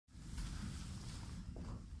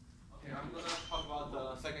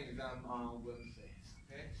second exam on Wednesday.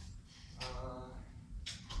 Okay.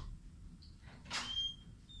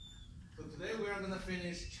 So today we are gonna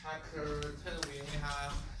finish chapter 10. We only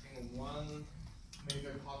have, I think, one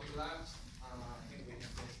major topic left. I think we can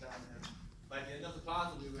finish that. And by the end of the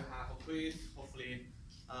class, we will have a quiz. Hopefully,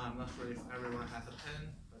 I'm not sure if everyone has a pen,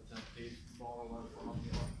 but please borrow one from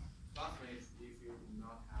your classmates if you do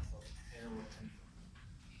not have a pen or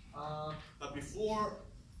pencil. But before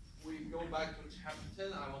we go back to chapter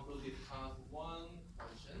 10, I want to discuss one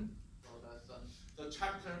question. So that's the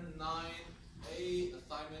chapter 9A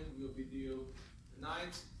assignment will be due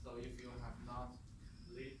tonight. So if you have not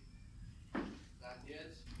completed that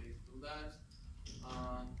yet, please do that.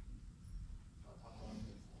 I'll talk about it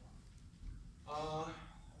before.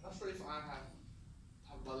 I'm not sure if I have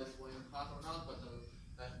talked about this one in class or not, but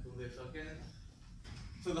let's do this again.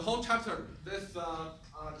 So the whole chapter, this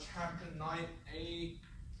chapter 9A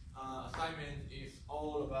assignment is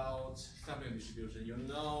all about sampling distribution. You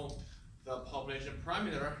know the population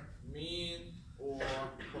parameter, mean or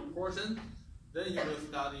proportion. Then you will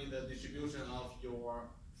study the distribution of your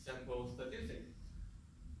sample statistic.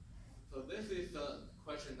 So this is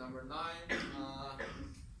question number 9.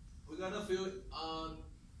 We got a few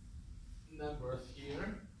numbers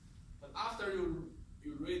here, but after you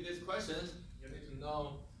read this question, you need to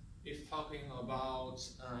know it's talking about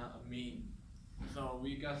a mean. So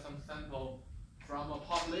we got some sample from a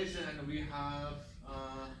population, and we have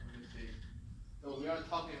let me see. So we are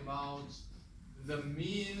talking about the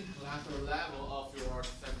mean cholesterol level of your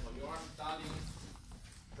sample. You are studying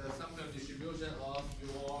the sample distribution of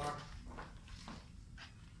your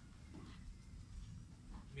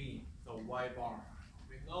mean, so Y bar.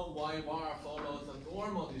 We know Y bar follows a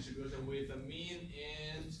normal distribution with the mean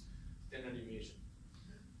and standard deviation.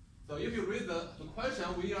 So if you read the question,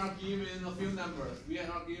 we are given a few numbers. We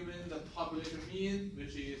are given the population mean,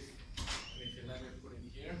 which is, let me put it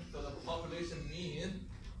here. So the population mean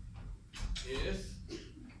is,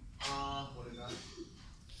 what is that?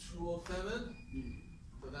 207.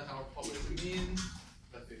 So that's our population mean.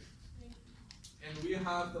 That's it. And we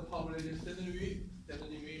have the population standard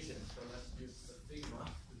deviation. So let's use the sigma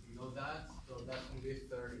to denote that. So that's going to be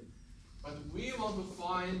 30. But we want to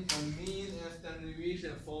find the mean and standard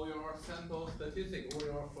deviation for your sample statistic or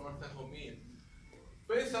your sample mean.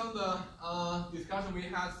 Based on the discussion we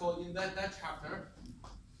had in that chapter,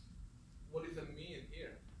 what is the mean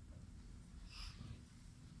here?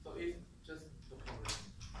 So it's just the population.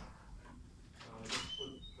 Just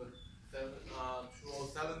put the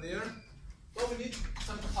 207 there. But we need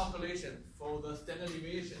some calculation for the standard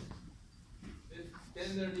deviation. This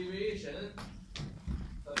standard deviation,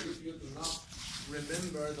 so if you do not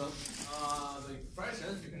remember the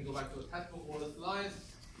expressions, you can go back to the textbook or the slides.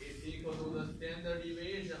 It's equal to the standard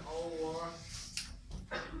deviation over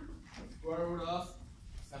square root of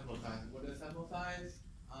sample size. What is sample size?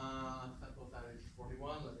 Sample size is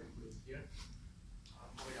 41. Let me put it here.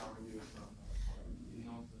 We already use the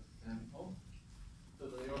sample. So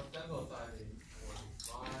your sample size is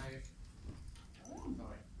 45.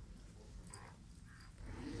 Sorry.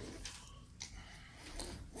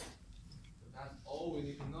 So that's all we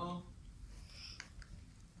need to know.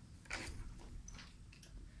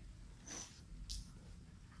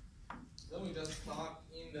 Then we just plug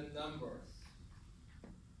in the numbers.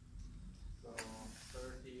 So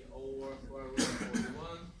 30 over square root of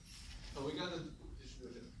 41. So we got the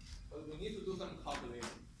distribution. But we need to do some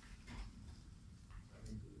calculation. Let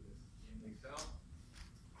me do this in Excel.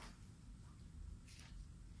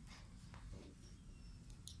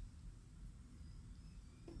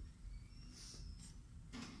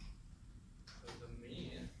 So the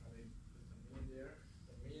mean, let me put the mean there.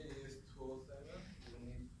 The mean is 207. We don't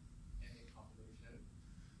need any calculation.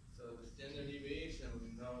 So the standard deviation we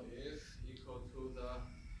know is equal to the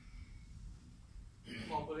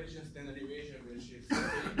population standard deviation, which is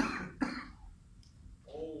 30,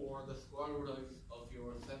 over the square root of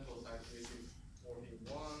your sample size, which is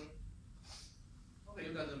 41. Okay,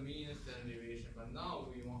 you got the mean standard deviation, but now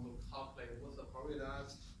we want to calculate what's the probability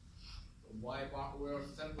that the Y bar, where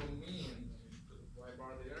sample mean, let me put the Y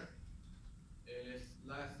bar there, is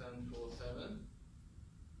less than 207.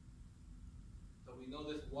 So we know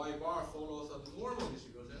this Y bar follows a normal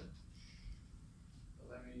distribution. So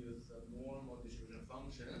let me use the normal distribution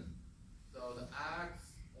function. So the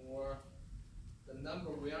x, or the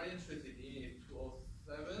number we are interested in, is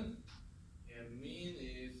 207, and mean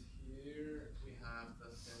is here. We have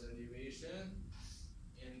the standard deviation,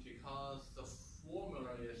 and because the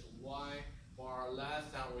formula is Y bar less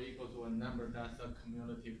than or equal to a number, that's a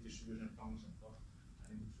cumulative distribution function. So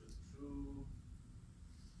I need to choose true.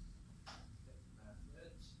 That's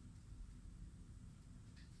it.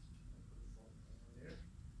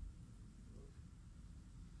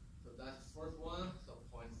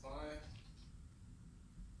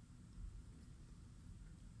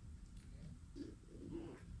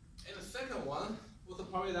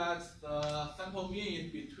 probably that the sample mean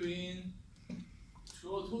is between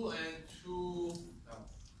 202 and 2. No.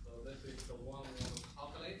 So this is the one we want to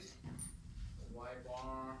calculate. The y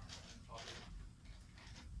bar and copy.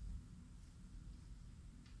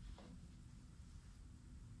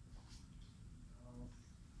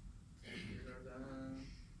 Bigger than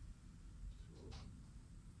 2.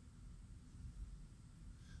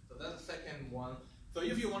 So that's the second one. So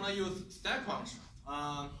if you want to use stack function,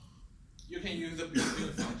 you can use the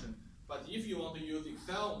built-in function. But if you want to use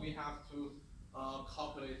Excel, we have to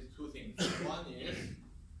calculate two things. One is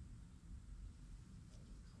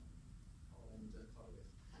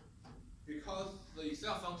because the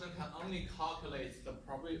Excel function can only calculate the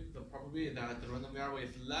probability that the random variable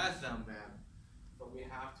is less than one. So we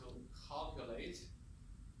have to calculate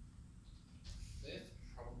this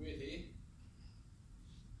probability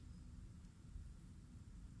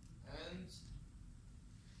and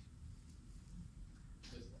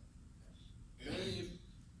this one. Then if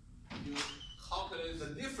you calculate the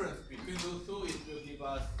difference between those two, it will give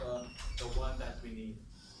us the one that we need.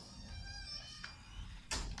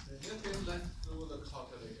 In this case, let's do the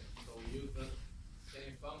calculation. So we use the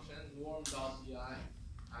same function, norm.di,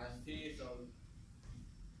 st, so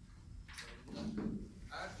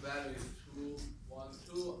x value is 2, 1,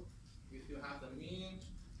 2. We still have the mean.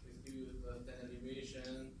 We still use the standard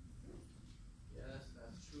deviation. Yes,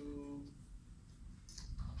 that's true.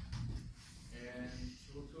 And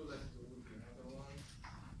 2, 2, let's do the other one.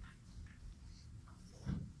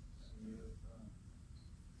 And use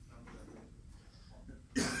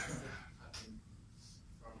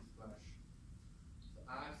from scratch. So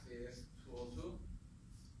x is 202.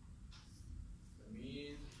 The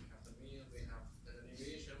mean, we have the mean, we have standard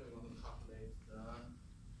deviation, we want to calculate the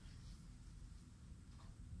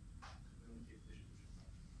community distribution.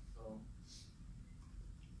 So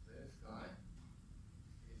this guy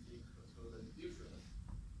is equal to the difference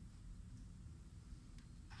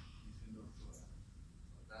between those two.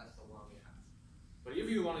 So that's the one we have. But if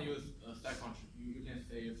you want to use a stack function, you can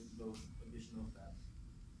save those additional steps.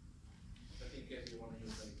 Just in case you want to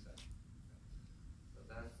use the Excel. So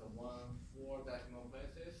that's the 4 decimal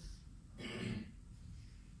places.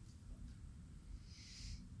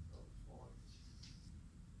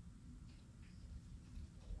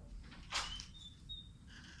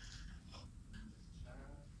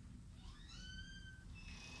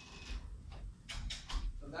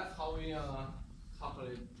 So that's how we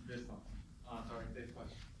calculate this one. This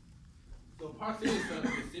question. So part C is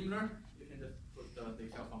similar. You can just put the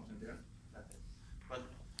Excel function there. That's it. But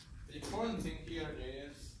the important thing here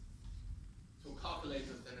is to calculate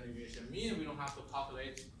the standard deviation. Mean we don't have to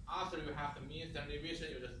calculate. After you have the mean standard deviation,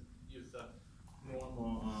 you just use the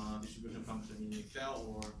normal distribution function in Excel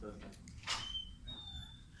or the.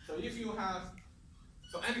 So if you have,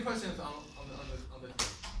 any questions on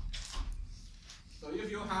this? So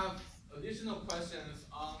if you have additional questions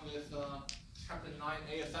on this Chapter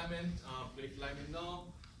 9A assignment, please let me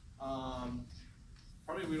know.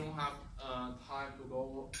 Probably we don't have time to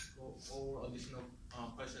go over additional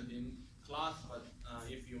questions in class, but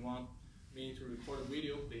if you want me to record a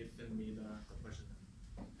video, please send me the question.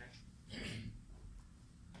 Okay.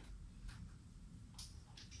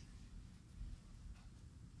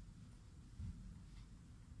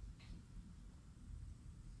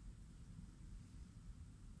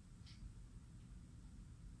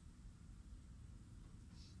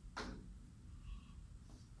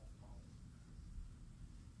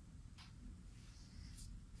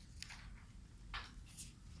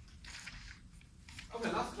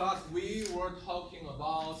 Okay, last class we were talking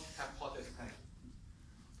about hypothesis testing.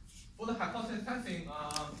 For the hypothesis testing,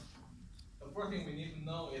 the first thing we need to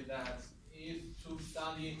know is to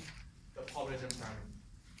study the population parameter.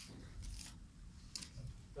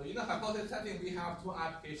 So in the hypothesis testing, we have two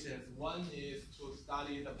applications. One is to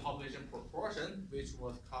study the population proportion, which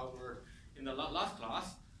was covered in the last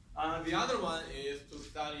class. The other one is to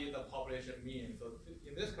study the population mean. So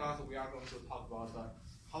in this class, we are going to talk about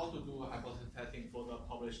how to do hypothesis testing for the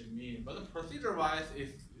population mean. But the procedure-wise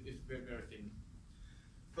is very, very similar.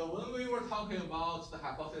 So when we were talking about the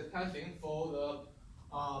hypothesis testing for the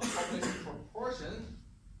population proportion,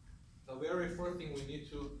 the very first thing we need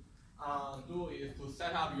to do is to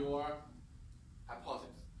set up your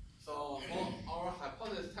hypothesis. So for our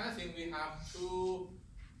hypothesis testing, we have two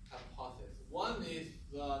hypotheses. One is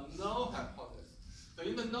the null hypothesis. So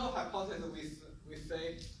in the null hypothesis, we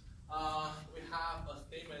say we have a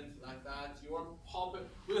statement like that.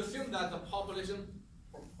 We assume that the population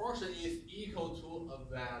proportion is equal to a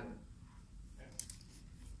value. Okay?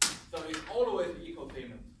 So it's always equal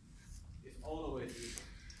statement. It's always equal.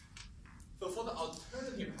 So for the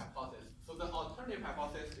alternative alternative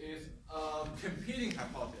hypothesis is a competing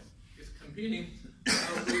hypothesis. It's competing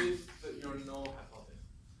with your null hypothesis.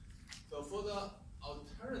 So for the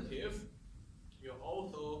alternative, you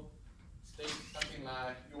also state something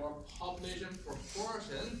like your population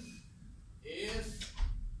proportion is,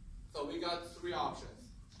 so we got three options.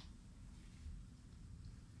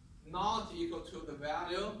 Not equal to the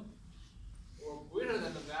value, or greater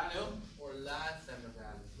than the value, or less than the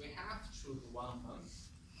value. We have to choose one of them,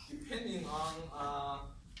 depending on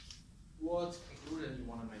what conclusion you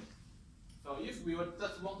want to make. So if we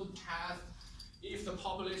just want to test if the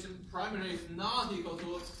population parameter is not equal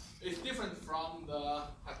to, is different from the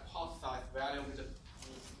hypothesized value, which is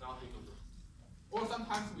not equal to. Or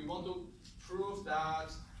sometimes we want to prove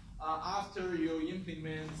that after you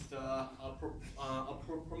implement the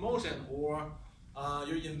promotion, or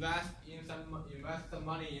you invest some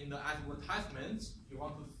money in the advertisement, you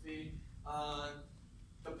want to see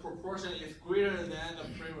the proportion is greater than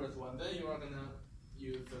the previous one, then you are gonna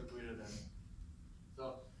use the greater than.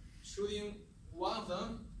 So choosing one of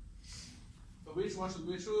them, so which one should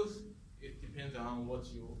we choose? It depends on what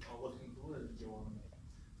conclusion you want to make.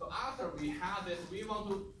 So after we have this, we have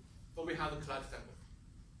to collect sample.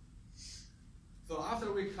 So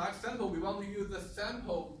after we collect sample, we want to use the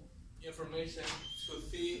sample information to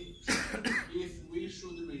see if we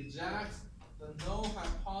should reject the null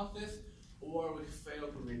hypothesis or we fail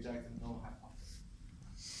to reject the null hypothesis.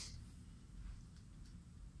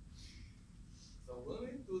 So when we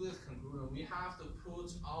do this conclusion, we have to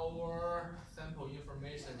put our sample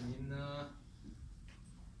information in a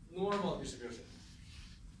normal distribution.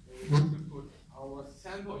 We have to put our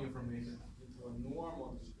sample information into a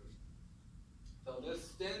normal distribution. So this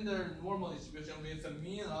standard normal distribution with a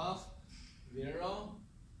mean of 0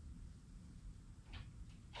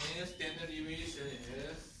 and standard deviation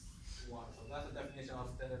is 1. So that's the definition of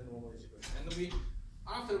standard normal distribution. And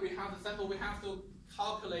after we have the sample, we have to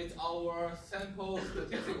calculate our sample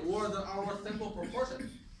statistic or our sample proportion.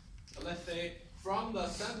 So let's say from the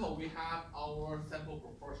sample we have our sample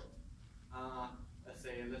proportion. Let's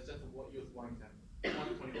just use one example,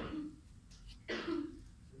 121.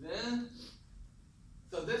 Then,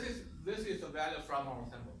 so this is the value from our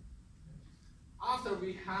sample. After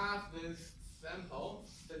we have this sample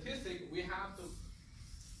statistic, we have to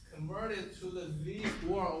convert it to the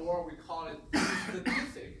z-score, or we call it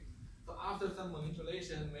statistic. So after some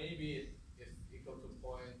manipulation, maybe it's equal to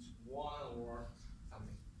 0.1 or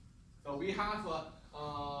something. So we have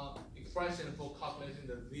an expression for calculating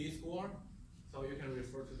the z-score. So you can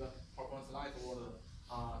refer to the PowerPoint slide or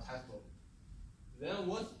the textbook. Then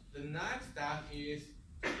what the next step is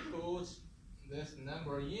to put this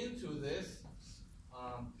number into this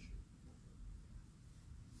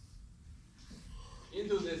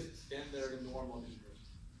standard normal distribution.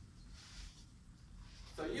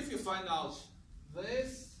 So if you find out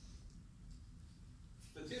this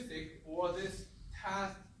statistic or this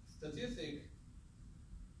test statistic,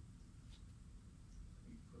 let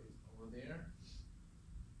me put it over there.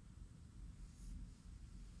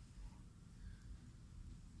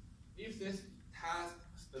 If this test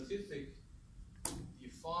statistic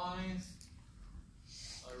defines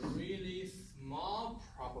a really small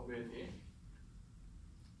probability,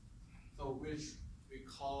 so which we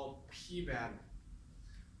call p-value.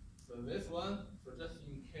 So this one, so just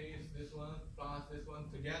in case this one plus this one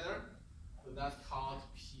together, so that's called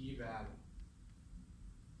p-value.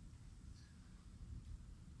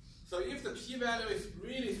 So if the p-value is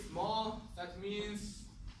really small, that means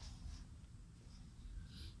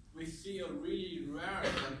we see a really rare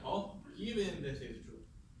example, even this is true.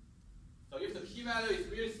 So if the p-value is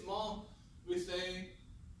really small, we say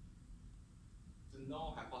the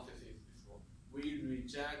null hypothesis is wrong. We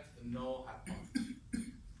reject the null hypothesis.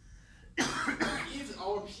 If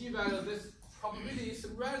our p-value, this probability is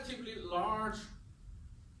relatively large,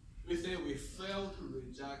 we say we fail to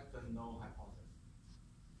reject the null hypothesis.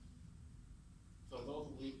 So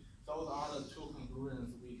those are the two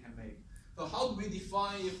conclusions we can make. So how do we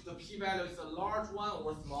define if the p-value is a large one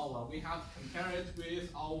or a small one? We have to compare it with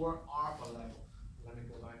our alpha level. Let me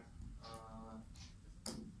go back.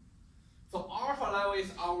 So alpha level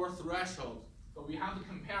is our threshold. So we have to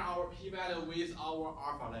compare our p-value with our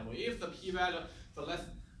alpha level. If the p-value, so let's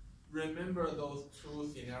remember those two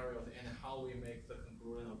scenarios and how we make the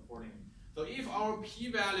conclusion accordingly. So if our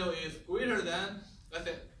p-value is greater than, let's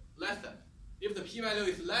say less than, if the p-value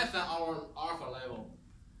is less than our alpha level,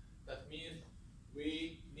 that means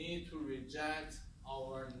we need to reject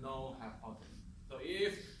our null hypothesis. So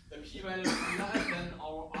if the p-value is less than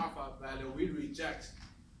our alpha value, we reject.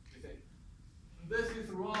 We say, this is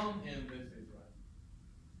wrong and this is right.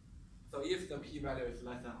 So if the p-value is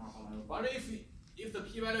less than alpha level, but if the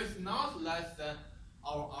p-value is not less than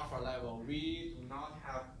our alpha level, we do not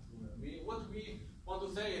have what we want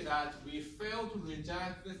to say is that we fail to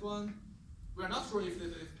reject this one. We are not sure if this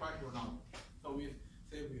is correct or not. So we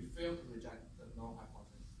say we fail to reject the null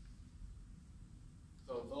hypothesis.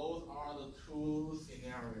 So those are the two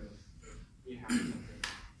scenarios we have to consider.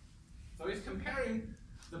 So it's comparing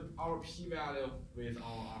our p-value with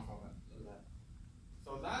our alpha level.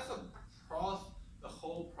 So that's the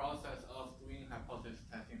whole process of doing hypothesis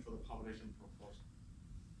testing for the population proportion.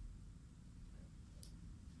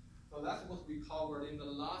 So that's what we covered in the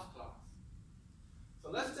last class. So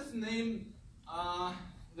let's just name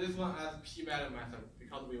this one as p-value method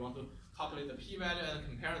because we want to calculate the p-value and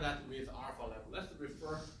compare that with alpha level. Let's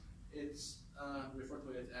refer to it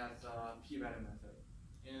as p-value method.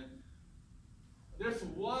 And there's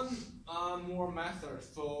one more method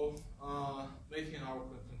for making our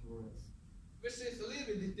conclusions, which is a little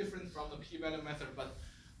bit different from the p-value method, but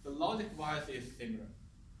the logic-wise is similar.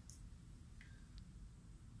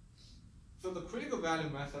 So the critical value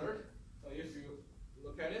method, so if you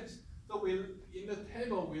look at it, so in the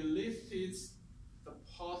table we listed the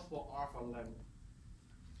possible alpha level.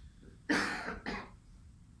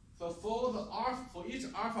 So for each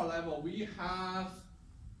alpha level, we have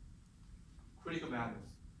critical values.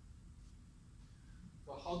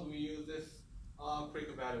 So how do we use this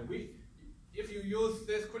critical value? If you use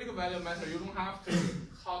this critical value method, you don't have to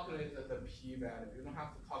calculate the p-value. You don't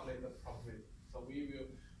have to calculate the probability. So we will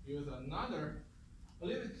use a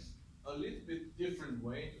little bit different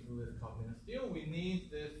way to do this calculation. Still, we need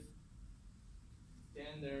this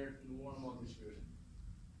standard normal distribution.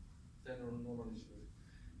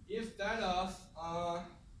 Instead of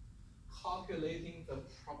calculating the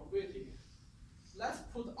probability, let's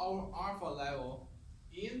put our alpha level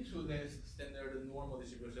into this standard normal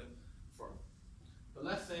distribution first. So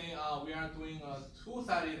let's say we are doing a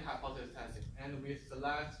two-sided hypothesis testing, and we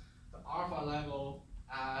select the alpha level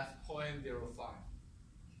as 0.05.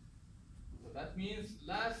 So that means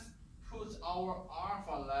let's put our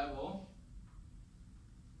alpha level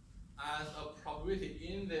as a probability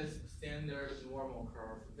in this standard normal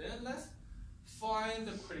curve. Then let's find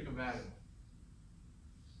the critical value.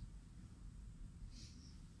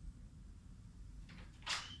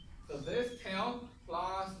 So this tail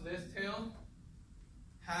plus this tail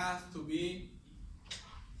has to be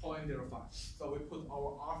 0.05. So we put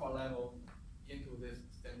our alpha level into this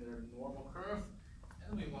standard normal curve,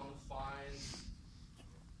 and we want to find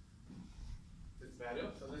this value.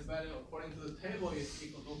 So this value, according to the table, is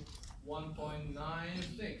equal to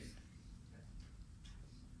 1.96.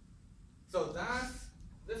 So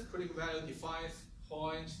this critical value defines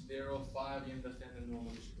 0.05 in the standard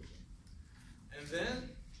normal distribution. And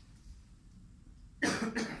then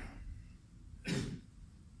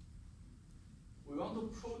we want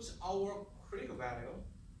to put our critical value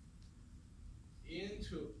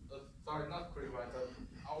into, not critical value,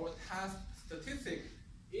 our test statistic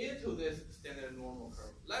into this standard normal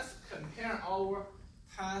curve. Let's compare our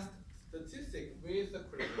test statistic with the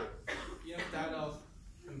critical value instead of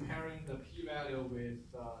comparing the p-value with,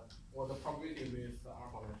 or the probability with the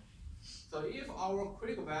alpha level. So if our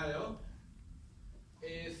critical value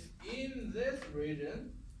is in this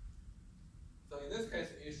region, so in this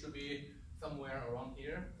case it should be somewhere around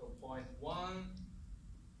here, so 0.1.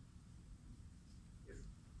 If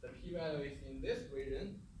the p-value is in this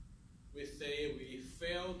region, we say we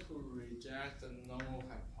fail to reject the null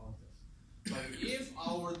hypothesis. But if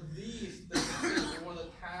our z statistic or the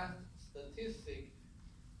test statistic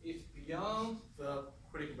is beyond the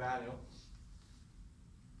critical value,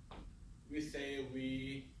 we say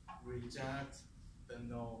we reject the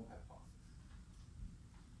null hypothesis.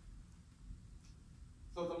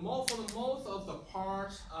 So for the most of the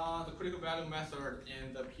part, the critical value method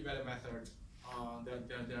and the p-value method,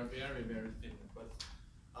 they're very, very similar. But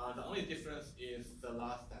the only difference is the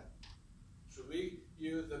last step. Should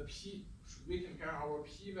we compare our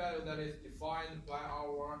p-value that is defined by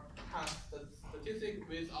our test statistic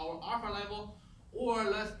with our alpha level, or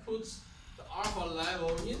let's put the alpha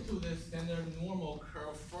level into the standard normal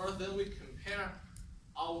curve first, then we compare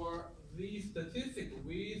our z statistic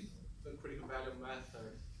with the critical value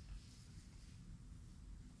method.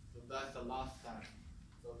 So that's the last step.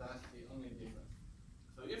 So that's the only difference.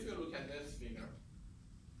 So if you look at this figure,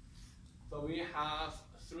 so we have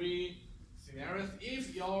three scenarios.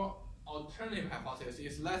 If your alternative hypothesis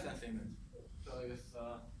is less than sigma, so it's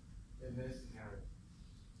in this scenario,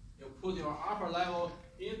 you put your alpha level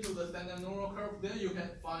into the standard normal curve, then you can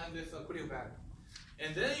find this critical value.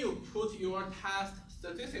 And then you put your test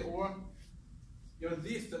statistic, or your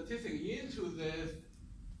z statistic into this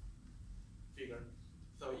figure.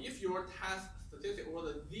 So if your test statistic or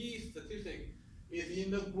the z statistic is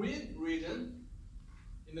in the green region,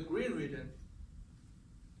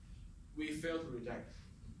 we fail to reject.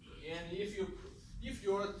 And if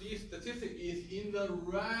your z statistic is in the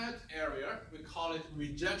red area, we call it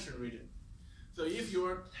rejection region. So if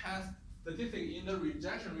your test statistic in the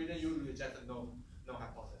rejection region, you reject the no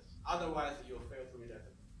hypothesis. Otherwise, you fail to reject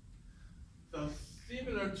it. So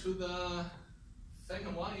similar to the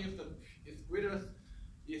second one, if it's greater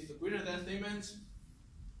than statement.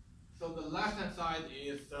 So the left hand side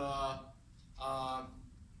is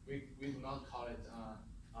we do not call it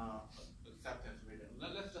acceptance region.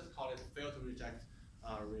 Let's just call it fail to reject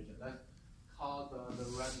region. Let's call the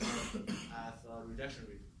red one as rejection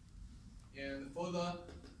region. And for the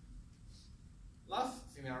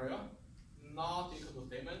last scenario, not equal to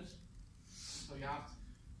statement. So you have to,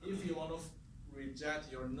 if you want to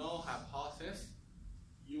reject your null hypothesis,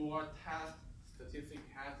 your test statistic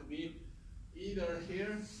has to be either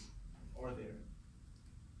here or there.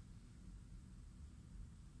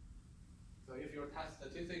 So if your test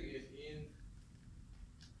statistic is in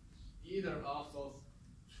either of those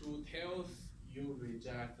two tails, you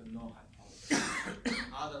reject the null hypothesis.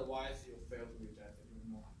 Otherwise, you fail to reject your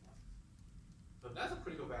null hypothesis. So that's a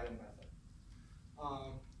critical value method.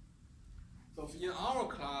 So in our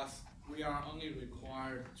class, we are only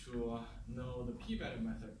required to know the p-value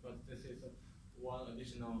method, but this is one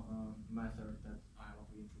additional method that I want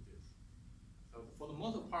to introduce. So for the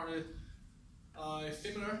most part, it's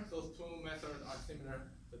similar. Those two methods are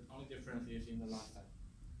similar. The only difference is in the last step.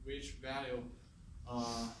 Which value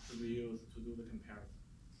should we use to do the comparison?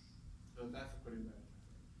 So that's a critical value method.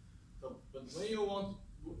 So, but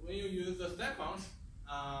when you use the step function,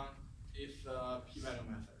 it's the p-value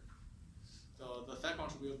method. So the step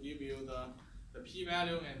function will give you the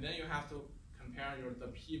p-value, and then you have to compare the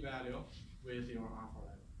p-value with your alpha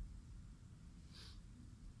level.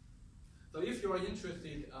 So if you are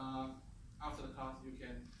interested, after the class, you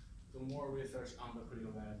can do more research on the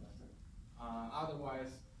critical value method.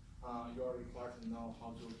 Otherwise, you are required to know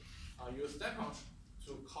how to use step function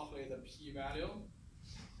to calculate the p-value,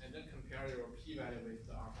 and then compare your p-value with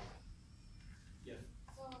the alpha level. Yes?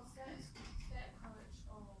 So step function,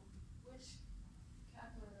 which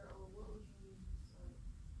calculator or what would you use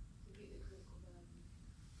to get the critical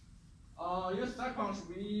value? In step function,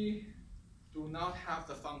 we do not have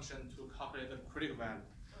the function to calculate the critical value.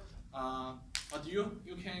 Okay. But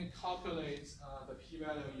you can calculate the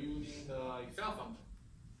p-value using the Excel function.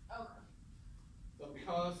 Okay. So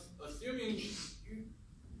because assuming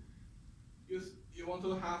you want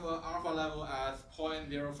to have an alpha level as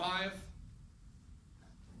 0.05,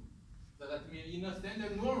 so that means in a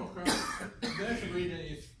standard normal curve, this region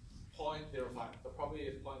is 0.05. The probability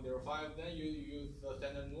is 0.05. Then you use the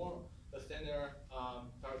standard normal,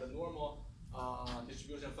 the normal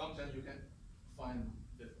distribution function. You can find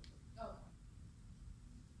this. Okay.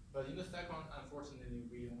 But in the second, unfortunately,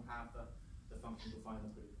 we don't have the function to find the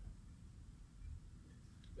critical value.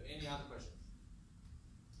 So any other questions?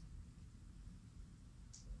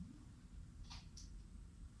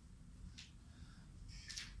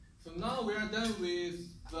 So now we are done with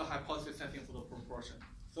the hypothesis testing for the proportion.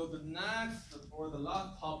 So the next or the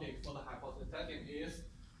last topic for the hypothesis testing is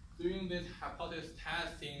doing this hypothesis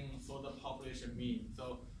testing for the population mean.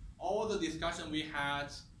 So all the discussion we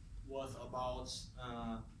had was about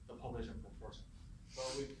the population proportion. So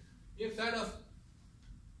instead of,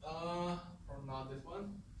 or not this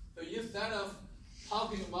one, so instead of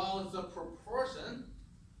talking about the proportion,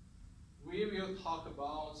 we will talk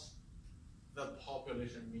about the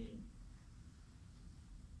population mean.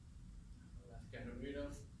 Let's get rid of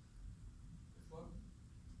this one.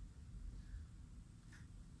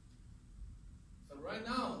 So right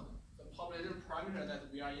now, the population parameter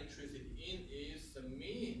that we are interested in is the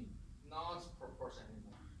mean, not proportion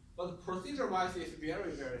anymore. But procedure-wise, it's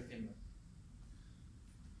very, very similar.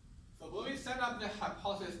 So when we set up the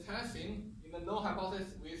hypothesis testing, in the null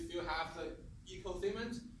hypothesis, we still have the equal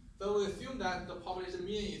statement. So we assume that the population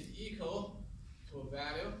mean is equal to a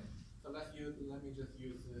value. So let me just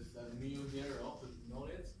use this mu 0 to denote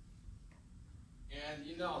it. And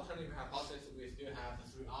in the alternative hypothesis, we still have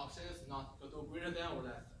the three options, not equal to, greater than, or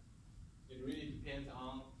less than. It really depends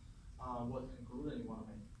on what conclusion you want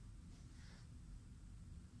to make.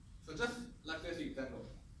 So just like this example.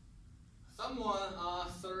 Someone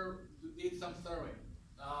did some survey.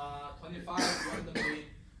 25 randomly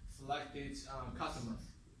selected customers.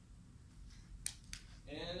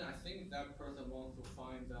 And I think that person wants to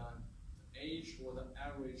find the age or the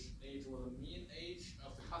average age or the mean age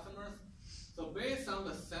of the customers. So So based on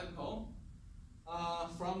the sample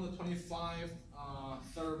from the 25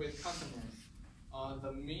 surveyed customers,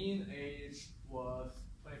 the mean age was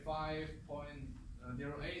 25.08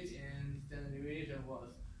 and standard deviation was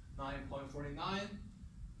 9.49.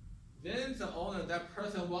 Then the owner, that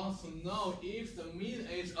person wants to know if the mean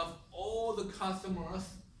age of all the customers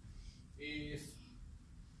is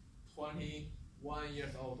 21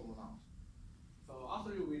 years old or not. So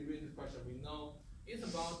after we read this question, we know it's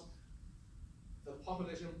about the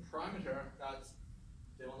population parameter that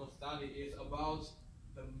they want to study is about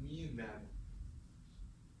the mean value.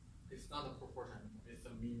 It's not the proportion anymore, it's the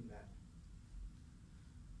mean value.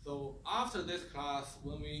 So after this class,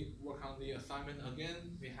 when we work on the assignment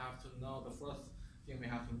again, we have to know, the first thing we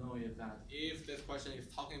have to know is that if this question is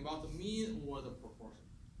talking about the mean or the proportion.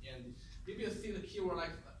 And if you see the keyword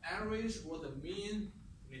like the average or the mean,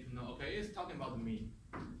 you need to know, okay, it's talking about the mean.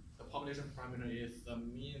 The population parameter is the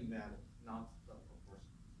mean value, not the proportion.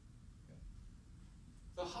 Okay.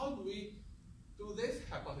 So how do we do this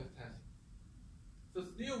hypothesis testing? So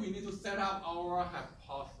still we need to set up our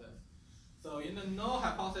hypothesis. So in the null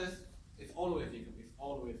hypothesis, it's always equal. It's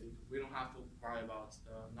always equal. We don't have to worry about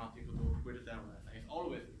not equal to greater than or less. It's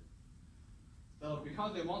always equal. So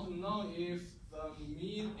because they want to know if the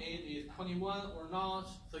mean age is 21 or not,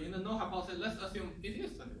 so in the null hypothesis, let's assume it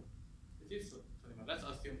is 21. It is 21. Let's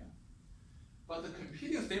assume that. But the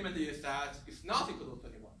competing statement is that it's not equal to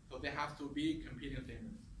 21. So they have to be competing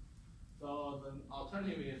statements. So the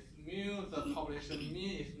alternative is mu, the population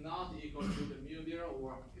mean is not equal to the mu 0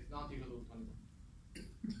 or it's not equal to 21.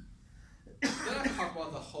 Then let's talk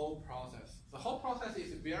about the whole process. The whole process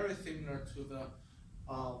is very similar to the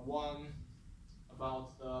one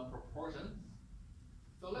about the proportion.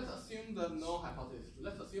 So let's assume the null hypothesis.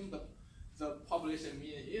 Let's assume the population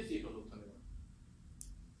mean is equal to 21.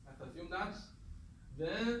 Let's assume that.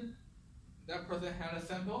 Then that person had a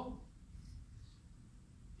sample.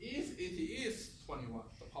 If it is 21,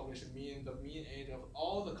 the population mean, the mean age of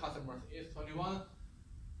all the customers is 21,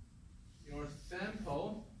 your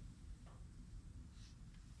sample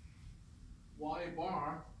y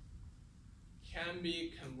bar can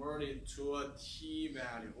be converted to a t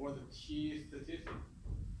value or the t statistic.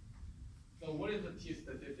 So what is the t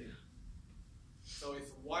statistic? So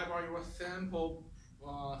it's y bar your sample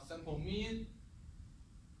mean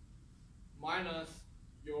minus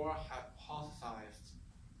your hypothesized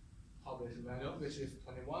population value, which is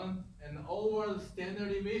 21, and over the standard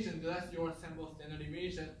deviation, that's your sample standard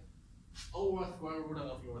deviation, over square root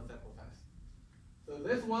of your sample size. So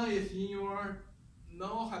this one is in your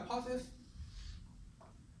null hypothesis,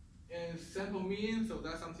 and sample mean, so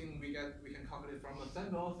that's something we can calculate from the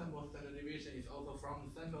sample. Sample standard deviation is also from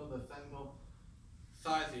the sample. The sample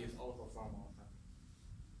size is also from our sample.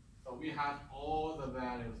 So we have all the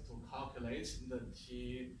values to calculate the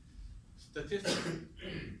t statistic.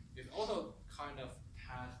 It's also kind of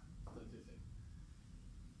test statistic.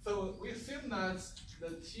 So we assume that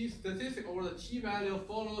the t statistic or the t value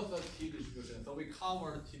follows the t distribution. So we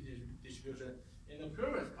covered the t distribution in the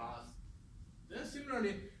previous class. Then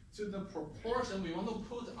similarly to the proportion, we want to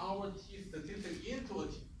put our t statistic into a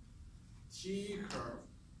t curve.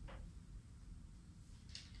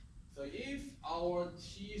 So if our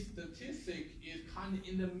t statistic is kind of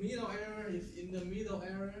in the middle area,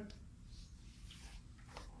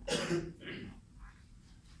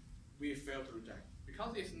 we fail to reject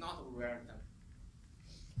because it's not a rare term.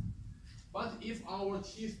 But if our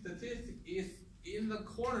t statistic is in the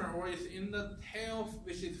corner or is in the tail,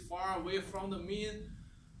 which is far away from the mean,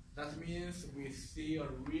 that means we see a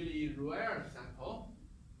really rare sample,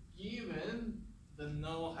 given the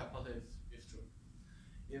null hypothesis is true.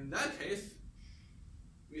 In that case,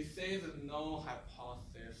 we say the null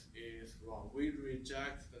hypothesis is wrong. We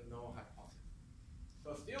reject the null hypothesis.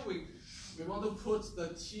 So still we want to put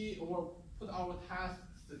the t or put our test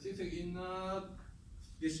statistic in a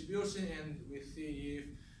distribution, and we see if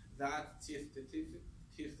that t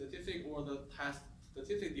statistic or the test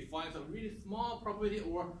statistic defines a really small probability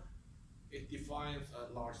or it defines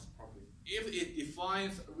a large probability. If it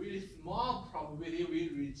defines a really small probability, we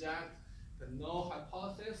reject the null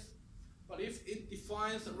hypothesis. But if it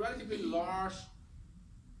defines a relatively large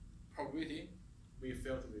probability, we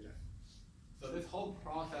fail to reject. So this whole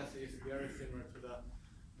process is very similar to the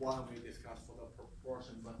one we discussed for the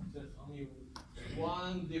proportion, but there's only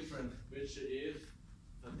one difference, which is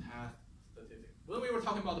the test statistic. When we were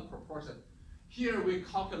talking about the proportion, here we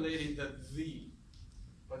calculated the z.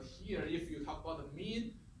 But here, if you talk about the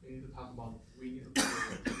mean, we need to calculate the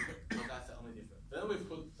so that's the only difference. Then we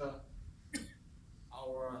put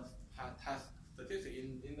our test statistic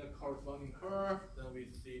in the corresponding curve. Then we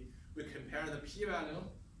see we compare the p-value.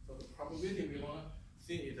 So the probability we want to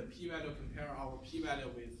see is the p-value compare our p-value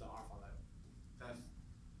with the alpha level.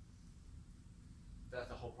 That's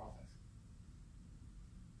the whole process.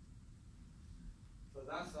 So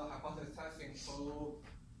that's the hypothesis testing for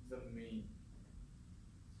the mean.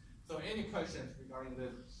 So any questions regarding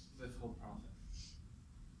this whole process?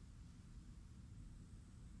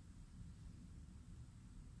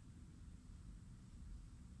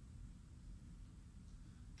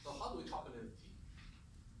 So how do we calculate the t?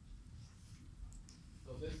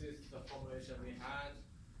 So this is the formulation we had.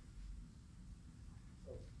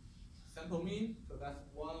 So sample mean, so that's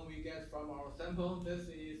one we get from our sample. This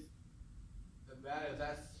is the value,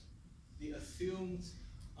 that's the assumed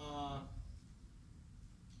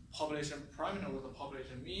population parameter with the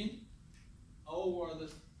population mean over the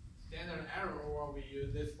standard error, or we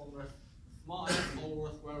use this formula small f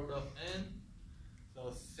over square root of n.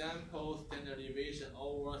 So sample standard deviation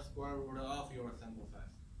over square root of your sample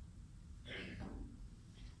size.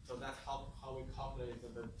 So that's how we calculate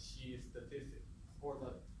the t statistic or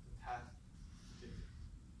the test statistic.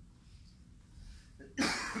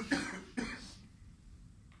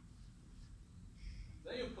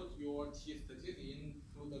 Then you put your t statistic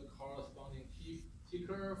into the corresponding t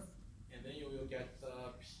curve, and then you will get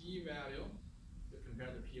the p-value. You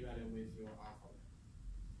compare the p-value with your alpha.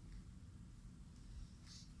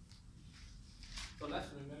 So let's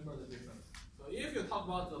remember the difference. So if you talk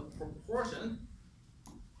about the proportion,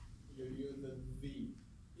 you use the z.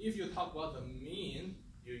 If you talk about the mean,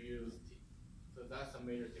 you use t. So that's a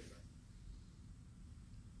major difference.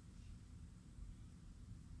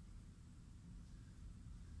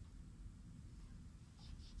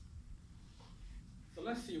 So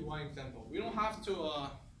let's see one example. We don't have to,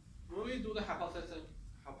 when we do the hypothesis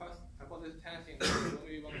testing, when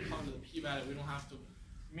we want to calculate the p-value, we don't have to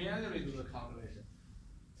manually do the calculation.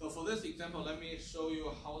 So for this example, let me show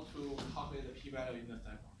you how to calculate the p-value in the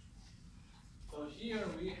sample. So here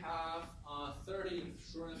we have 30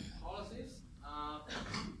 insurance policies.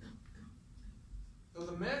 So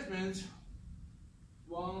the management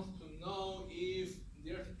wants to know if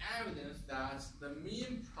there's evidence that the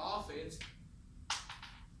mean profit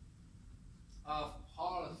of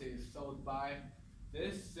policies sold by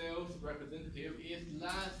this sales representative is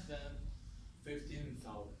less than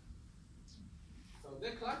 15,000. So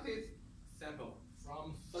they collected sample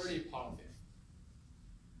from 30 policies.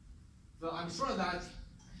 So I'm sure that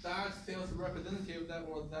that sales representative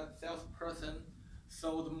or that salesperson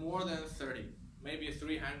sold more than 30, maybe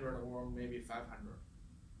 300 or maybe 500,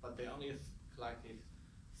 but they only collected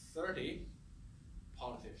 30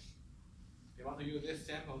 policies. They want to use this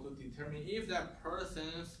sample to determine if that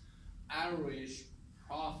person's average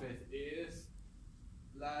profit is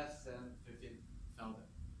less than 15,000.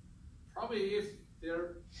 Probably if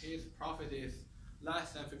his profit is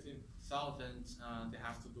less than 15,000, they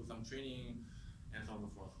have to do some training and so on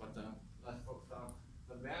and so forth. But let's focus on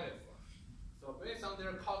the value first. So based on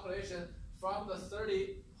their calculation from the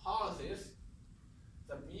 30 policies,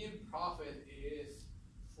 the mean profit is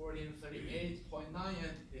 1438.9,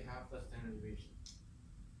 and they have the standard deviation.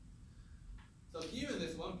 So given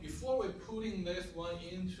this one, before we putting this one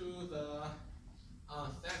into the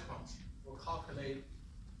StatCrunch, we'll calculating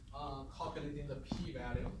the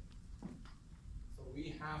p-value. So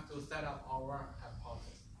we have to set up our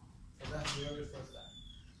hypothesis. So that's the very first step,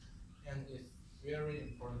 and it's very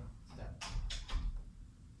important step.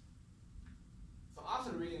 So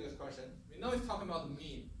after reading this question, we know it's talking about the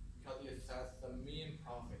mean because it says the mean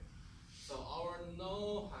profit. So our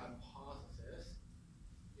null hypothesis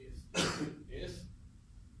is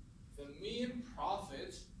the mean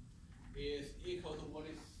profit is equal to what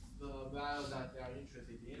is the value that they are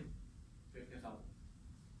interested in, 15,000.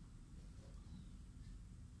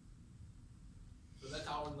 So that's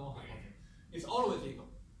our null hypothesis. It's always equal.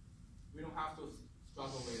 We don't have to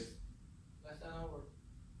struggle with less than or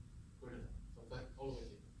greater than. So that's always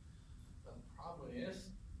equal. The problem is,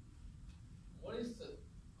 what is the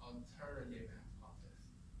alternative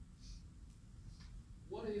hypothesis?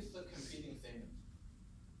 What is the competing statement?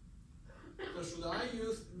 So should I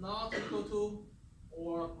use not equal to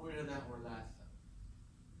or greater than or less than?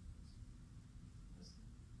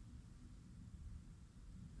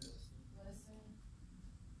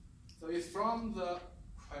 So it's from the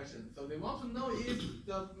question. So they want to know if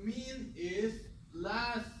the mean is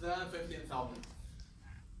less than 15,000.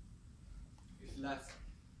 It's less.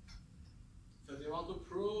 So they want to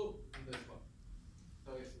prove this one.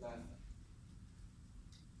 So it's less than.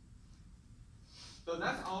 So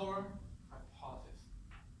that's our hypothesis.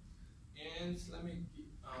 And let me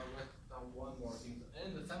write down one more thing.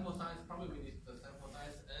 And the sample size, probably we need the sample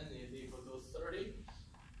size n is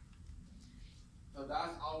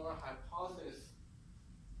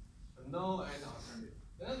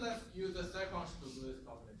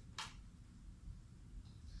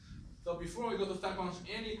So before we go to step function,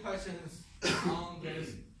 any questions on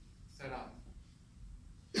this setup?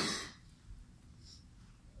 Let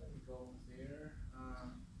me go there.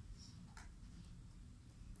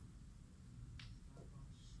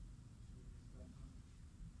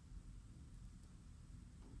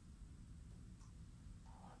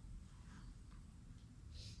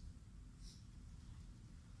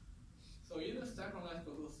 So in the second, let's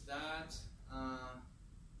go to stat.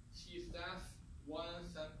 T stats one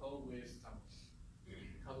sample with sample.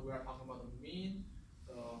 Because we are talking about the mean,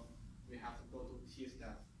 so we have to go to T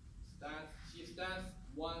stats. T stats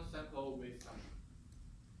one sample with sample.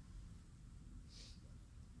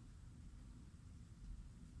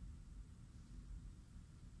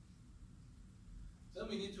 Then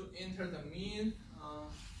we need to enter the mean.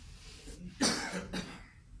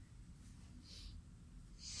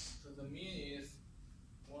 So the mean is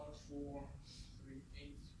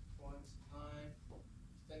 1438.9.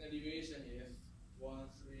 Standard deviation is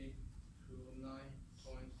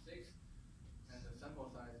 1329.6, and the sample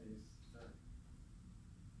size is 30.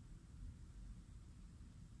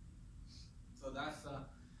 So that's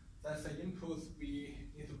the inputs we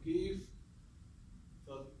need to give.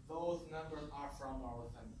 So those numbers are from our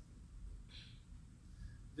sample.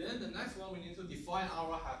 Then the next one, we need to define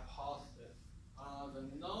our hypothesis. The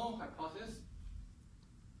null hypothesis.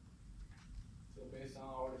 So based on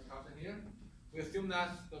our discussion here, we assume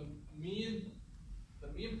that the mean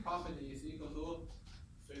profit is equal to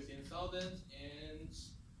 15,000, and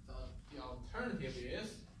the alternative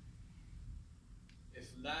is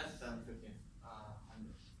less than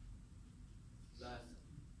 1,500. Less.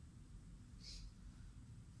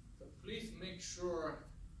 So please make sure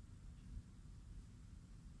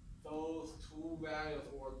those two values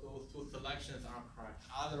or those two selections are correct.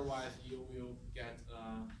 Otherwise, you will get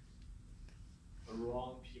a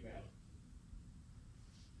wrong p-value.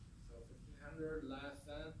 So 1,500 less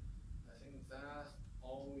than, I think that's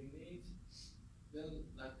all we need. Then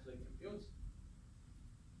let's click compute.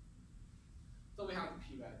 So we have the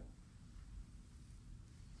p-value.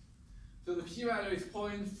 So the p-value is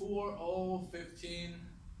 0.4015.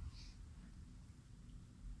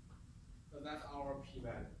 So that's our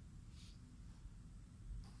p-value.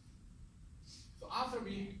 So after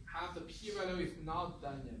we have the p-value, is not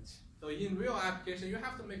done yet. So in real application, you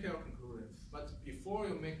have to make your conclusions. But before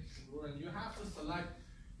you make conclusion, you have to select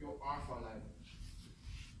your alpha level.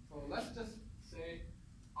 So let's just say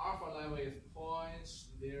alpha level is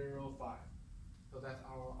 0.05. So that's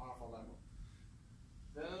our alpha level.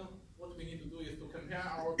 Then what we need to do is to compare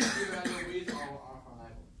our p-value with our alpha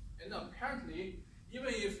level. And apparently, even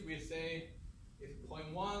if we say it's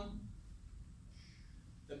 0.1,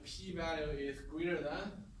 the p-value is greater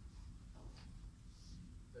than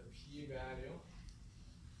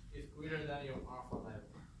your alpha level.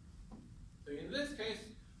 So in this case,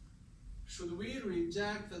 should we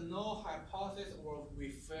reject the null hypothesis or we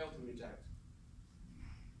fail to reject?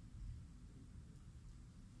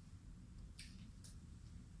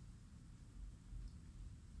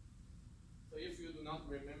 So if you do not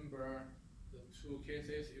remember the two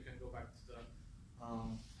cases, you can go back to the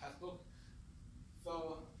textbook.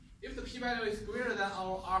 So if the p-value is greater than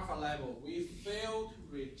our alpha level, we fail to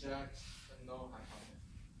reject the null hypothesis.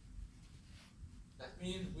 That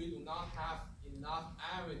means we do not have enough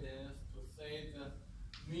evidence to say the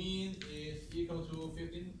mean is equal to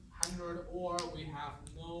 1,500, or we do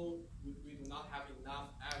not have enough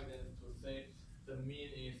evidence to say the mean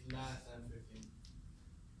is less than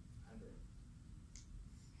 1,500.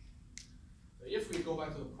 So if we go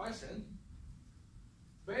back to the question,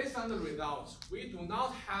 based on the results, we do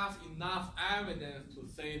not have enough evidence to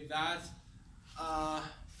say that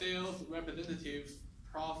sales representatives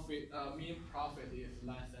mean profit is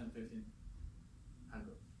less than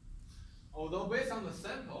 1,500. Although based on the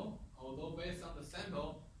sample,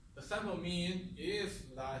 the sample mean is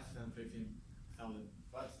less than 15,000.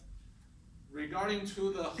 But regarding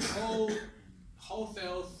to the whole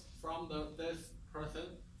sales from this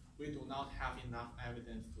person, we do not have enough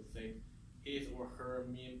evidence to say his or her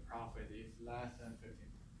mean profit is less than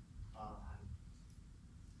 1,500.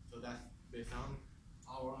 So that's based on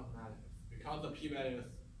our analysis. Because the p-value is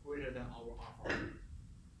greater than our alpha.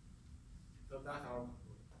 So that's our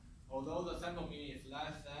conclusion. Although the sample mean is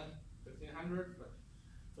less than 1,500, but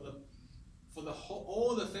for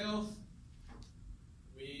all the sales,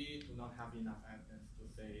 we do not have enough evidence to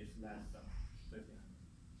say it's less than 1,500.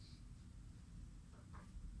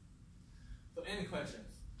 So any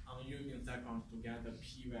questions on using StatConf to get the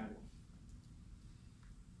p-value?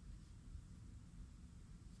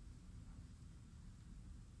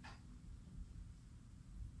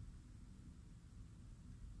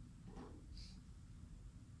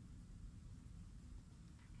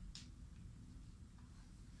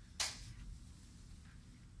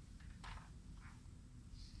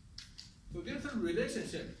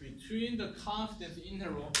 relationship between the confidence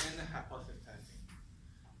interval and the hypothesis testing.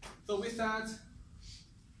 So we said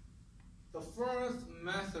the first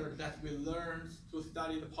method that we learned to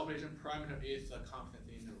study the population parameter is the confidence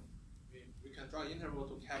interval. We can draw an interval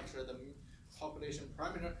to capture the population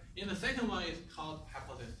parameter. And the second one is called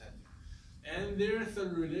hypothesis testing. And there's a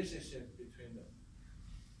relationship between them.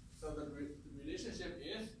 So the relationship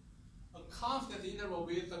is a confidence interval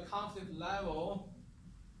with a confidence level,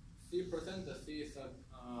 C%, the C is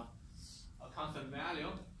a constant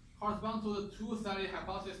value, corresponds to the two-sided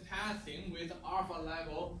hypothesis testing with alpha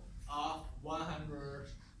level of 100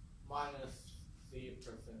 minus C%.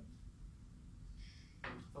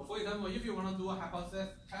 So for example, if you want to do a hypothesis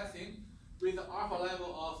testing with an alpha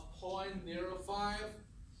level of 0.05,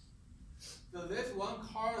 so this one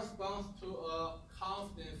corresponds to a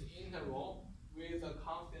confidence interval with a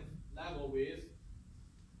confidence level with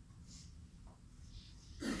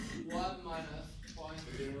 1 minus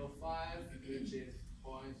 0.05, which is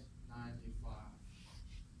 0.95.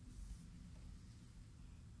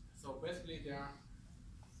 So basically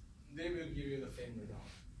they will give you the same result.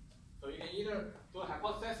 So you can either do a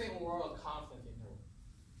hypothesis or a confidence interval.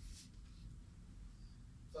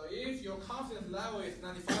 So if your confidence level is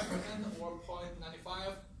 95% or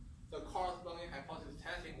 0.95, the corresponding hypothesis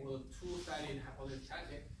testing or the two-sided hypothesis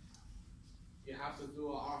testing, you have to do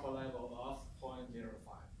an alpha level of 0.05.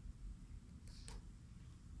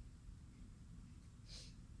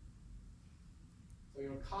 So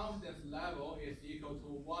your confidence level is equal to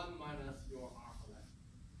 1 minus your alpha level.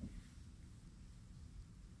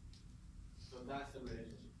 So that's the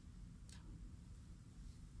relationship.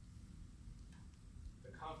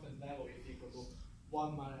 The confidence level is equal to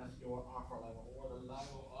 1 minus your alpha level, or the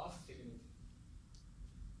level of significance.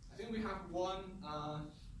 I think we have one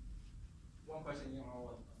question in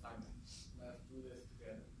our assignment. Let's do this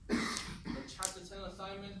together. The chapter 10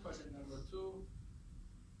 assignment, question number 2.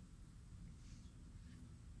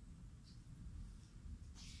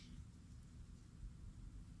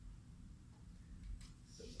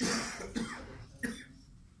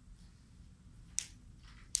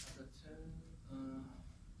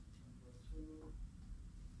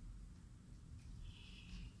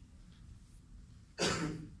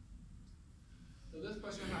 So this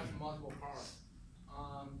question has multiple parts.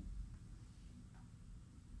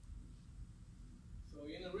 So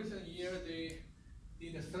in the recent year, they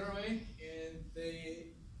did a survey and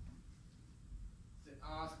they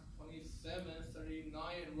asked 39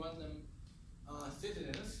 random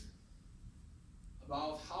citizens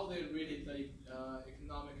about how they rated the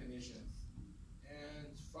economic conditions. And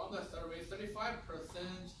from the survey,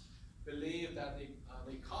 35% believe that the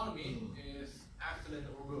economy is excellent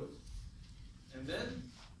or good. And then,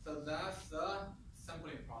 so that's the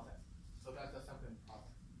sampling process.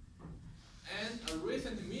 And a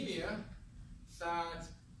recent media said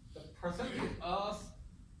the percentage of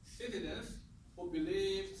citizens who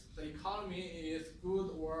believed the economy is good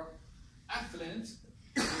or excellent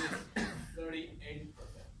is 38%.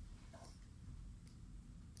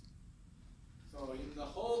 So in the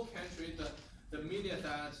whole country, the media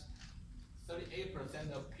said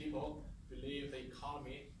 38% of people believe the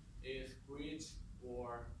economy is great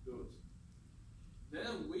or good.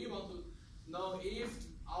 Then we want to know if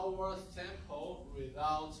our sample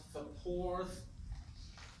result supports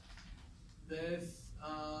this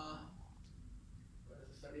 38%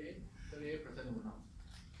 or not.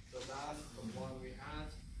 So that's the one we had.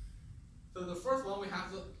 So the first one, we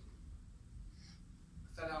have to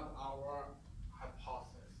set up our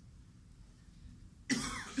hypothesis.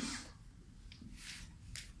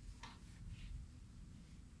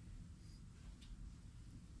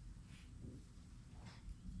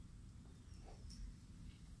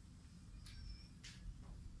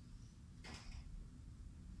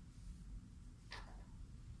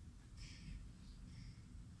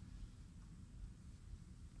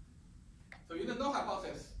 So in the null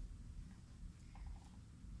hypothesis,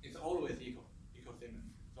 it's always equal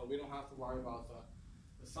statement. So we don't have to worry about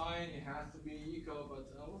the sign. It has to be equal,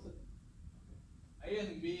 but what's it? A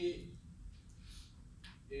and B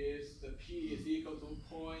is the P is equal to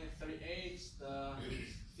 0.38. The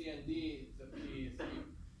C and D, the P is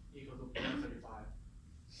equal to 0.35.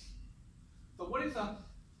 So what is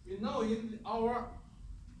we know in our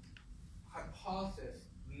hypothesis,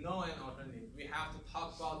 known and alternative, we have to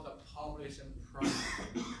talk about the population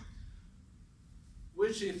parameter.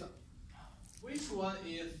 Which one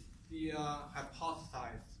is the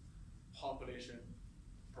hypothesized population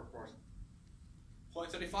proportion?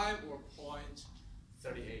 0.35 or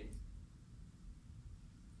 0.38?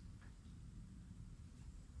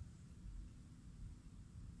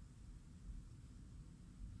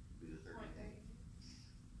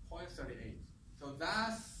 So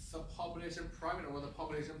that's the population parameter or the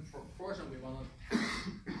population proportion we want to test.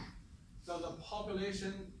 So the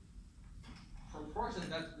population proportion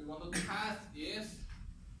that we want to test is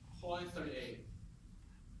 0.38,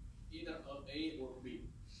 either A or B.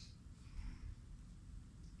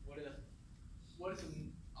 What is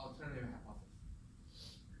an alternative hypothesis?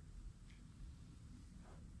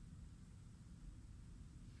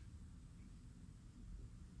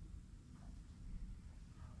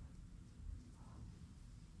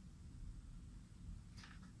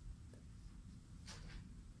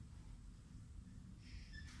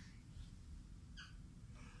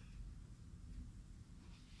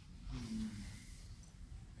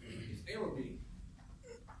 It's A or B?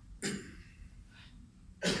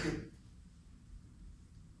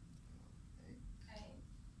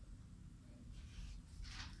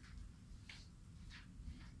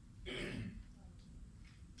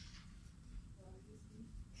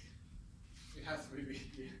 It has to be B.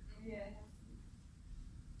 Yeah.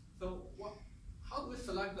 So how do we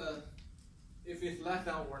select if it's less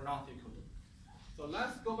than or not equal to? So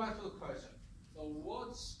let's go back to the question. So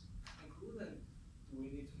what conclusion do we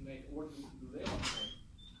need to make, or do they want to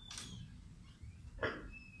make?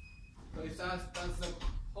 So it says, does the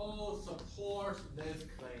poll support this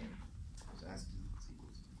claim?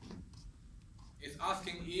 It's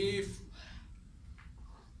asking if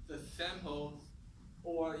the sample,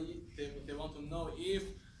 or they want to know if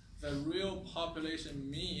the real population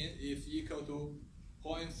mean is equal to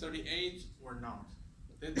 0.38 or not.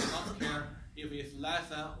 They do not care if it's less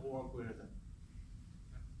than or greater than.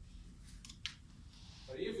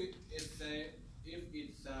 But if it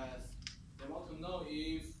says they want to know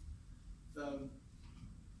if the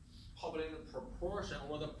population proportion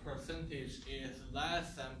or the percentage is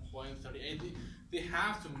less than 0.38, they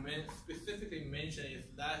have to specifically mention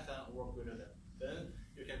it's less than or greater than. Then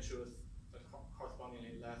you can choose the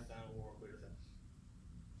correspondingly less than or greater than.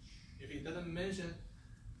 If it doesn't mention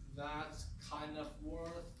that kind of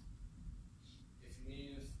word, it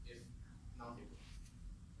means it's not equal.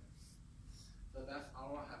 So that's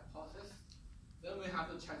our hypothesis. Then we have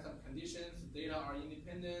to check some conditions. Data are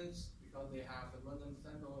independent because they have the random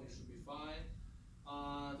sample, it should be fine.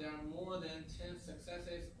 There are more than 10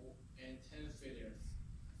 successes and 10 failures.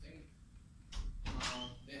 I think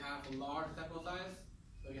they have a large sample size,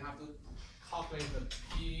 so you have to calculate the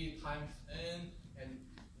p times n and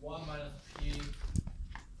 1 minus p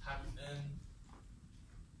times n.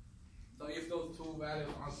 So if those two values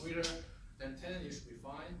are greater than 10, it should be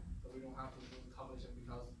fine. So we don't have to do the calculation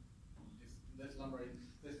because this number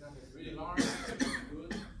is really large, it's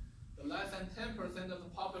good. The less than 10% of the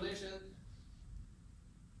population,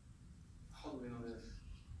 how do we know this?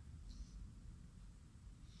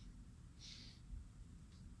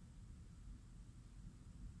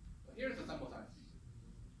 So here's the sample size.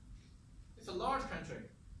 It's a large country.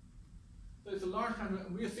 So it's a large country.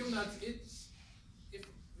 We assume that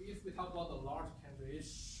if we talk about the large country, it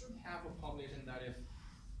should have a population that is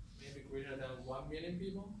maybe greater than 1 million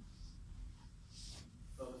people.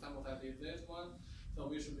 So the sample size is this one. So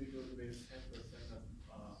we should be good with 10% of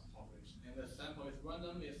population. And the sample is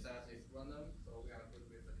random, it says it's random, so we are good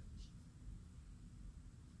with the condition.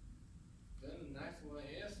 Then the next one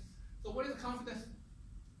is, so what is the confidence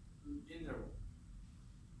interval?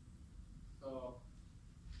 So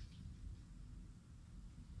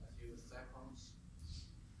let's use seconds.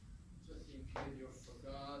 Just in case you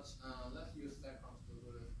forgot, let's use seconds to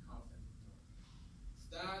do the confidence interval.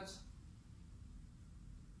 Stat.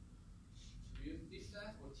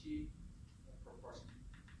 Or T or proportion.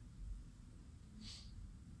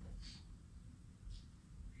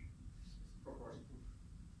 Proportion.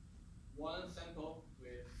 One sample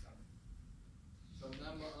with something. So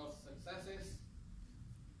number of successes.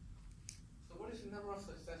 So what is the number of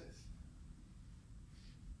successes?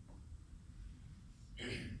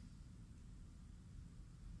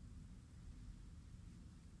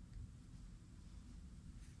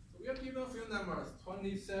 We are given a few numbers,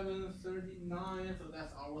 27, 39, so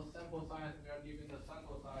that's our sample size. We are given the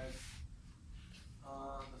sample size.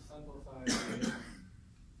 The sample size is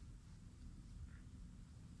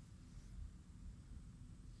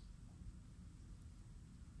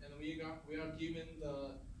and we are given the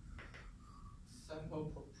sample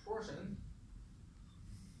proportion.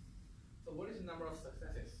 So what is the number of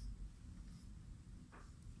successes?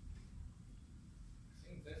 I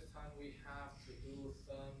think this time we have to do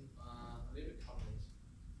some a little bit calculation.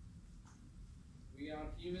 We are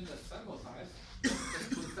given the sample size. Let's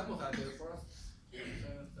put the sample size there first.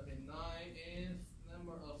 739 is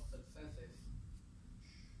number of successes.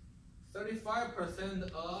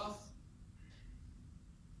 35% of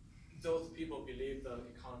those people believe the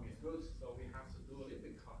economy is good, so we have to do a little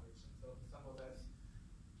bit calculation. So sample size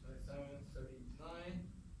 2739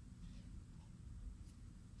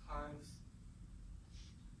 times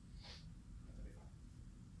 35.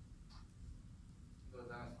 So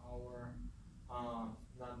that's our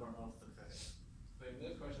number of successes. So in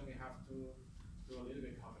this question, we have to do a little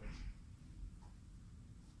bit calculation.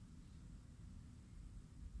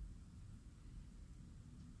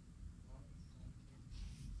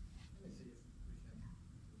 Let me see if we can do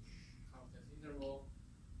confidence interval.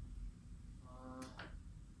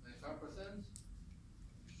 95%.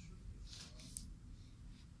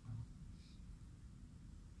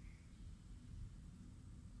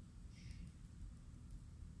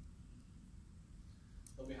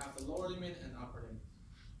 So we have the lower limit and upper limit.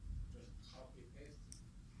 Just copy paste.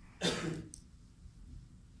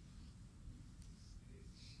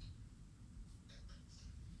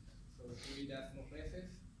 So 3 decimal places.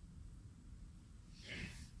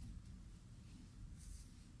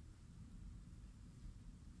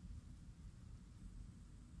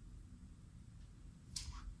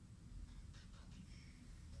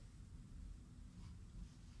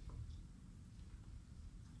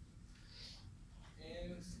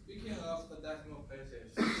 And speaking of the decimal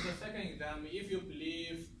places, in the second exam, if you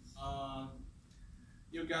believe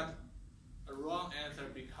you got a wrong answer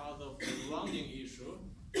because of the rounding issue,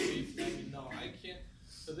 please let me know. I can't.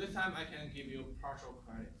 So this time I can give you partial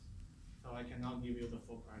credit. So I cannot give you the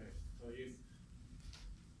full credit. So if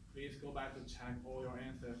please go back to check all your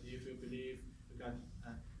answers. If you believe you got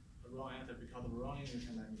a wrong answer because of rounding, you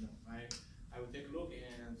can let me know. I will take a look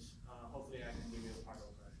and hopefully I can give you a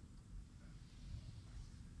partial credit.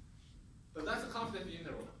 So that's the confidence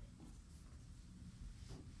interval.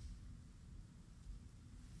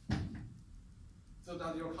 So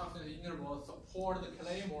does your confidence interval support the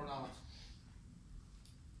claim or not?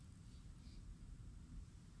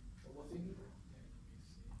 So what's the interval?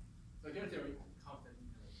 So here's your confidence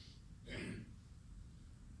interval.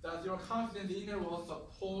 Does your confidence interval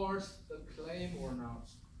support the claim or not?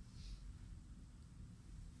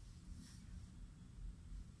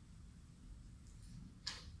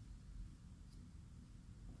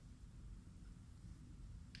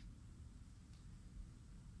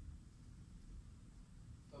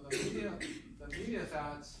 The media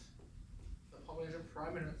that the population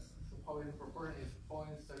parameter, the population proportion is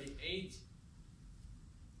 0.38,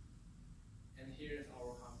 and here is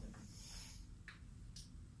our confidence.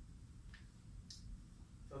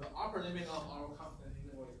 So the upper limit of our confidence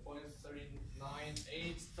interval is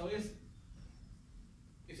 0.398. So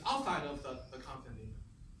it's outside of the confidence interval.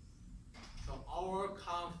 So our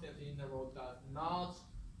confidence interval does not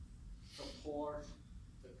support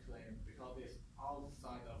the claim because it's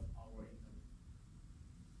outside of our interval.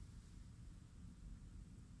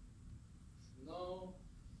 No.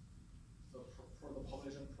 So for the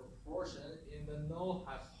population proportion in the null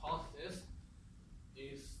hypothesis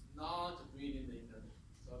is not within the interval.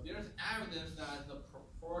 So there's evidence that the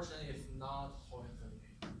proportion is not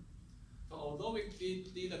 0.38. So although we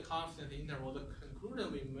did the confidence interval, the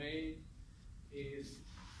conclusion we made is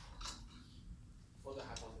for the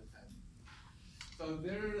hypothesis test. So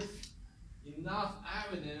there's enough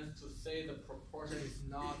evidence to say the proportion is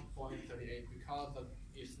not 0.38 because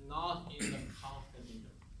it's not in the confidence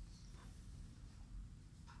interval.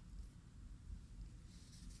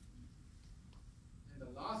 And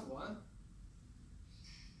the last one,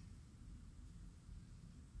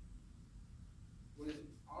 with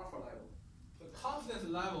alpha level. The confidence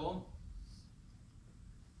level,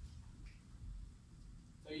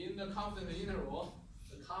 so in the confidence interval,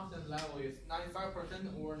 the confidence level is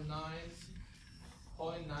 95% or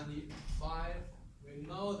 9.95. We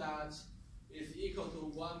know that is equal to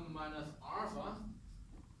 1 minus alpha.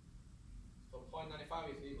 So 0.95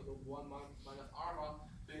 is equal to 1 minus alpha.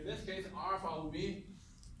 So in this case, alpha will be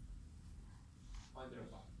 0.05.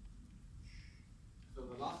 So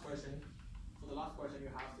the last question, you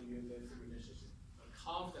have to use this relationship. The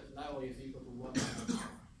confidence level is equal to 1 minus alpha.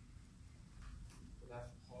 So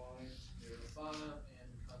that's 0.05, and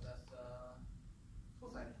because that's the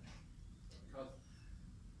cosine. So because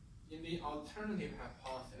in the alternative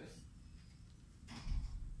hypothesis,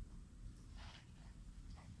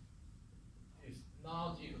 it's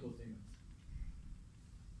not equal to Siemens.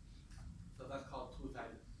 So that's called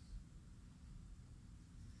two-sided.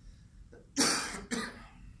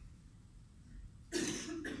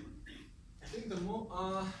 I think the more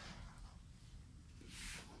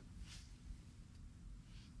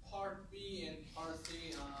part B and part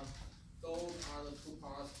C, those are the two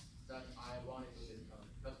parts that I wanted to discuss.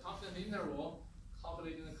 The confidence interval,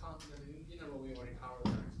 calculating the confidence interval, we already covered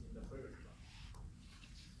that in the previous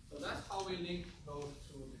we link those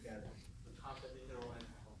two together, the constant interval and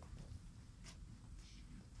hypothesis.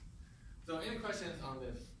 So any questions on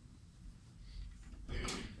this?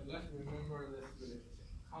 So let's remember this relationship.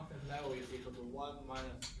 Constant level is equal to 1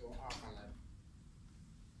 minus your alpha level.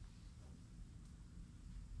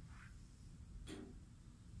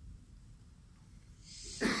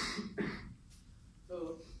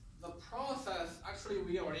 So the process, actually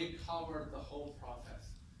we already covered the whole process.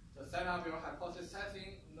 So set up your hypothesis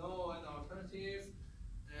testing, know an alternative,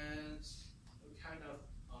 and we kind of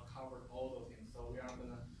covered all those things. So we are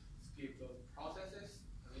going to skip those processes,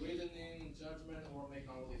 reasoning, judgment, or make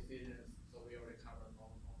our decisions. So we already covered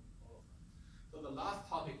all of them. So the last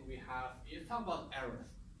topic we have is talk about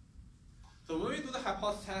errors. So when we do the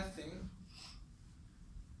hypothesis testing,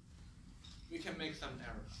 we can make some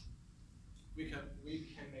errors. We can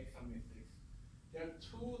make some mistakes. There are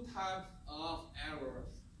two types of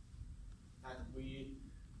errors that we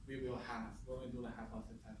will have when we do the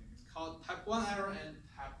hypothesis testing. It's called type 1 error and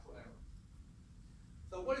type 2 error.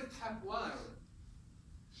 So what is type 1 error?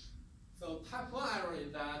 So type 1 error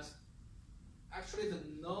is that actually the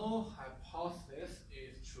null hypothesis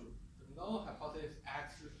is true. The null hypothesis is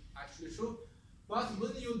actually true. But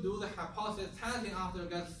when you do the hypothesis testing after you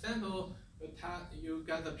get the sample, you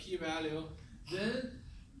get the p-value, then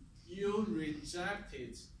you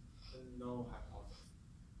rejected the null hypothesis.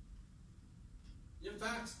 In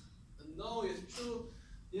fact, the null is true.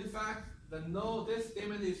 In fact, the null, this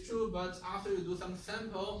statement is true, but after you do some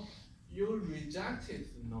sample, you rejected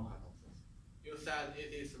the null hypothesis. You said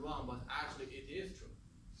it is wrong, but actually it is true.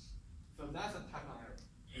 So that's a type 1 error.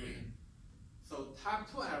 So type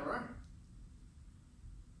 2 error.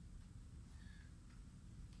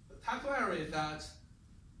 The type 2 error is that,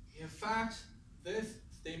 in fact, this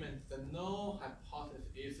statement, the null hypothesis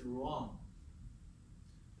is wrong.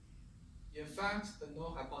 In fact, the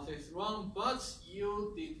null hypothesis is wrong, but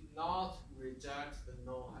you did not reject the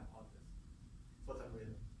null hypothesis for some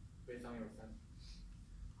reason, based on your sample.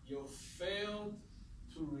 You failed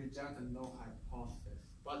to reject the null hypothesis,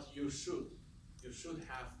 but you should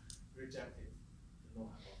have rejected the null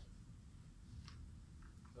hypothesis.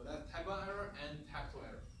 So that's type 1 error and type 2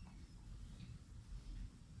 error.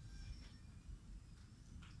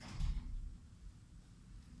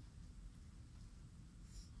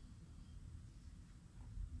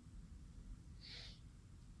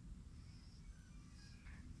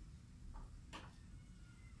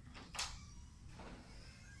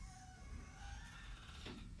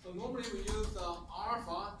 So normally we use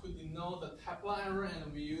alpha to denote the type 1 error,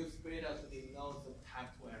 and we use beta to denote the type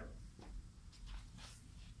 2 error.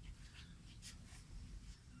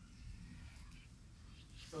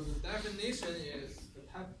 So the definition is, the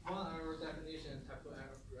type 1 error definition and type 2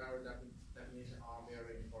 error definition are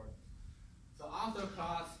very important. So after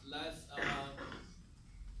class,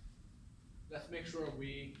 let's make sure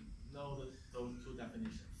we know those two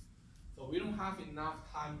definitions. So we don't have enough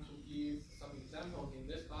time to give some examples in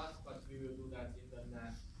this class, but we will do that in the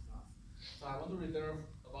next class. So I want to reserve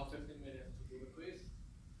about 15 minutes to do the quiz.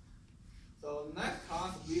 So next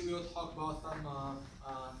class, we will talk about some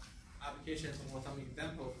applications or some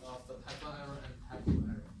examples of the type 1 error and type 2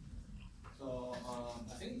 error. So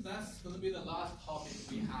I think that's going to be the last topic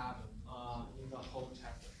we have in the whole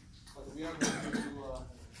chapter. But we are going to do a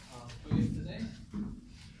quiz today.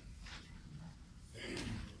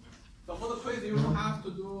 So for the quiz, you don't have to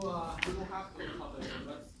do calculation,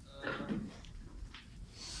 but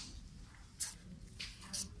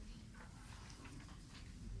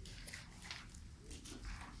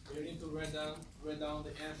you need to write down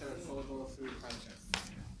the answers for those 3 questions.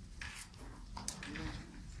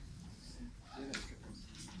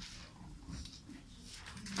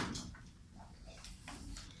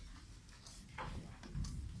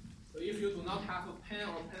 So if you do not have a pen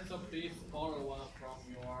or pencil, please borrow one from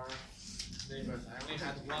your neighbors. I only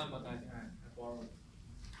had one, but I think I borrowed.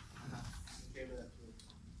 Gave it to you.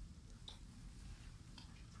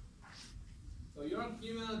 So you're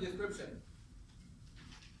given a description.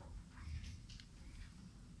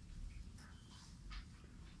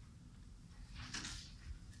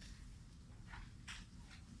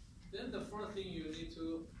 Then the first thing you need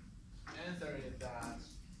to answer is that,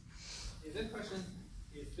 is this question,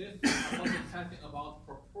 is this hypothesis testing about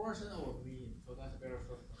proportion or mean? So that's the very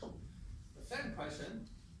first question. The second question,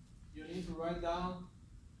 you need to write down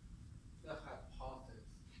the hypothesis,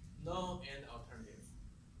 known and alternative.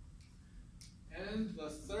 And the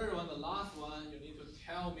third one, the last one, you need to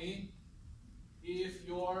tell me if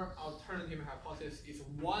your alternative hypothesis is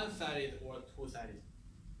one-sided or two-sided.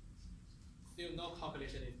 Still no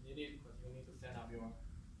calculation is needed, but you need to set up your